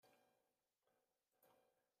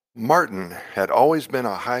Martin had always been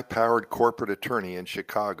a high powered corporate attorney in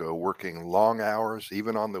Chicago, working long hours,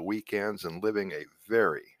 even on the weekends, and living a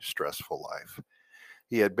very stressful life.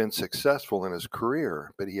 He had been successful in his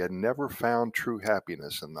career, but he had never found true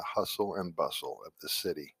happiness in the hustle and bustle of the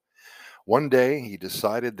city. One day, he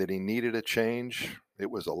decided that he needed a change.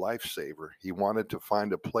 It was a lifesaver. He wanted to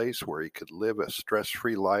find a place where he could live a stress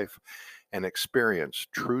free life and experience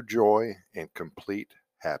true joy and complete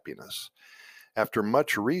happiness. After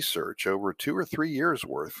much research, over 2 or 3 years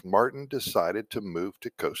worth, Martin decided to move to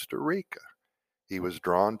Costa Rica. He was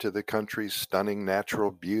drawn to the country's stunning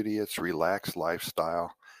natural beauty, its relaxed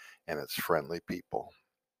lifestyle, and its friendly people.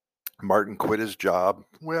 Martin quit his job,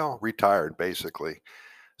 well, retired basically,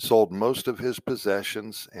 sold most of his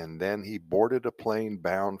possessions, and then he boarded a plane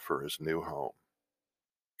bound for his new home.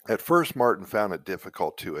 At first, Martin found it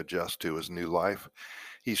difficult to adjust to his new life.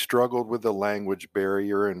 He struggled with the language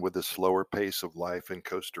barrier and with the slower pace of life in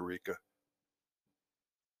Costa Rica.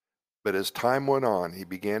 But as time went on, he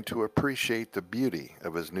began to appreciate the beauty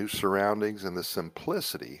of his new surroundings and the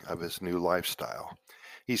simplicity of his new lifestyle.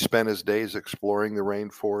 He spent his days exploring the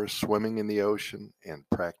rainforest, swimming in the ocean, and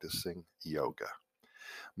practicing yoga.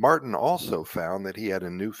 Martin also found that he had a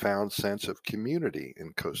newfound sense of community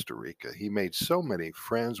in Costa Rica. He made so many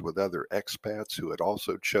friends with other expats who had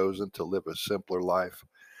also chosen to live a simpler life,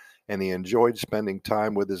 and he enjoyed spending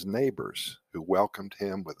time with his neighbors who welcomed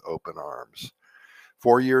him with open arms.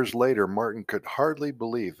 4 years later, Martin could hardly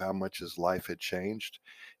believe how much his life had changed.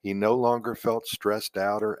 He no longer felt stressed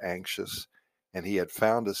out or anxious, and he had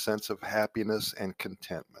found a sense of happiness and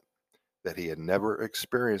contentment that he had never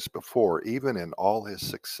experienced before, even in all his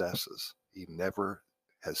successes. He never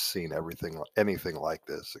has seen anything like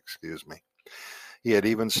this, excuse me. He had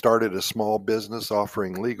even started a small business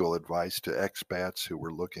offering legal advice to expats who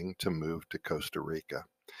were looking to move to Costa Rica.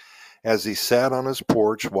 As he sat on his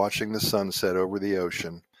porch watching the sunset over the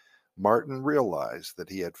ocean, Martin realized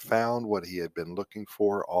that he had found what he had been looking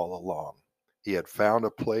for all along. He had found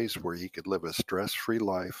a place where he could live a stress free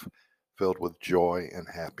life filled with joy and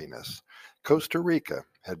happiness. Costa Rica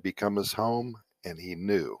had become his home, and he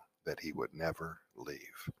knew that he would never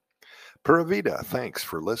leave. Pura Vida, thanks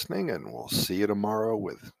for listening, and we'll see you tomorrow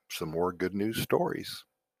with some more good news stories.